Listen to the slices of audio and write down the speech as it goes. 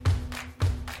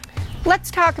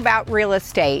Let's talk about real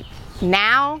estate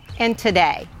now and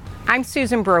today. I'm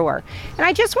Susan Brewer, and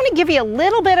I just want to give you a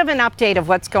little bit of an update of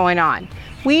what's going on.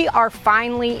 We are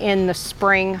finally in the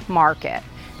spring market.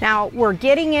 Now, we're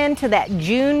getting into that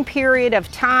June period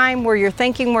of time where you're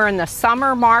thinking we're in the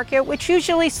summer market, which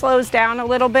usually slows down a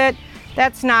little bit.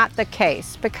 That's not the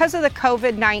case. Because of the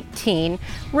COVID-19,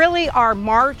 really our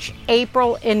March,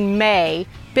 April, and May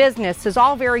business is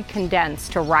all very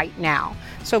condensed to right now.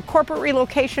 So corporate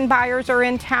relocation buyers are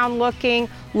in town looking,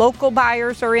 local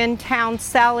buyers are in town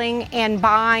selling and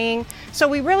buying. So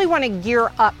we really want to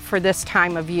gear up for this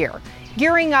time of year.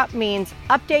 Gearing up means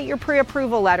update your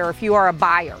pre-approval letter if you are a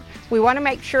buyer. We want to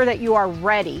make sure that you are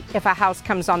ready if a house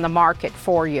comes on the market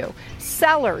for you.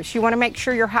 Sellers, you want to make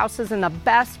sure your house is in the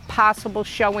best possible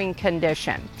showing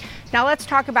condition. Now let's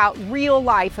talk about real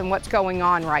life and what's going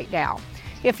on right now.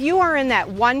 If you are in that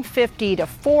 150 to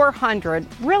 400,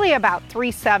 really about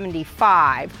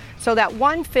 375, so that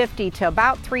 150 to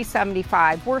about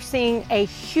 375, we're seeing a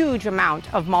huge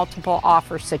amount of multiple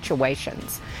offer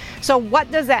situations. So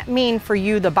what does that mean for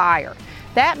you, the buyer?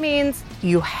 That means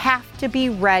you have to be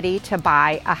ready to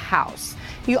buy a house.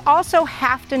 You also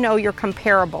have to know your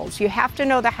comparables. You have to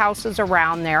know the houses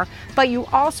around there, but you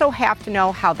also have to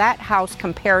know how that house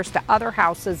compares to other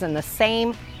houses in the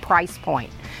same price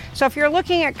point. So if you're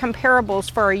looking at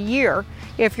comparables for a year,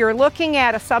 if you're looking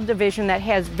at a subdivision that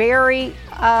has very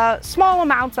small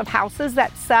amounts of houses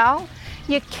that sell,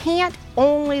 you can't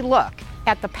only look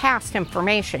at the past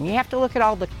information. You have to look at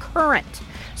all the current.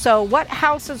 So what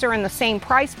houses are in the same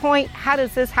price point? How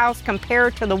does this house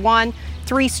compare to the one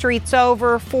 3 streets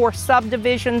over, 4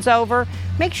 subdivisions over?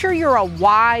 Make sure you're a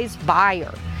wise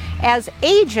buyer. As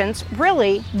agents,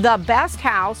 really, the best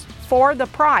house for the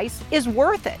price is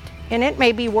worth it, and it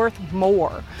may be worth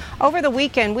more. Over the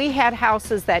weekend, we had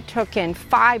houses that took in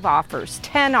 5 offers,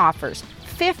 10 offers,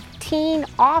 15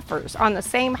 offers on the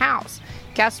same house.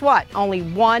 Guess what? Only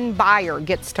one buyer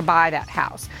gets to buy that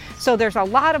house. So there's a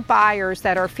lot of buyers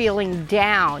that are feeling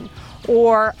down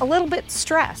or a little bit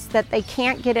stressed that they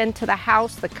can't get into the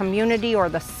house, the community, or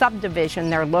the subdivision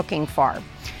they're looking for.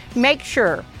 Make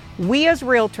sure we as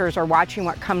realtors are watching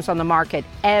what comes on the market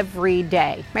every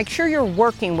day. Make sure you're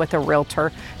working with a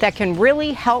realtor that can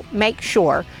really help make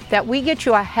sure that we get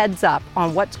you a heads up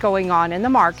on what's going on in the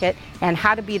market and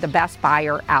how to be the best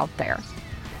buyer out there.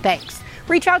 Thanks.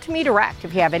 Reach out to me direct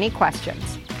if you have any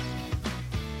questions.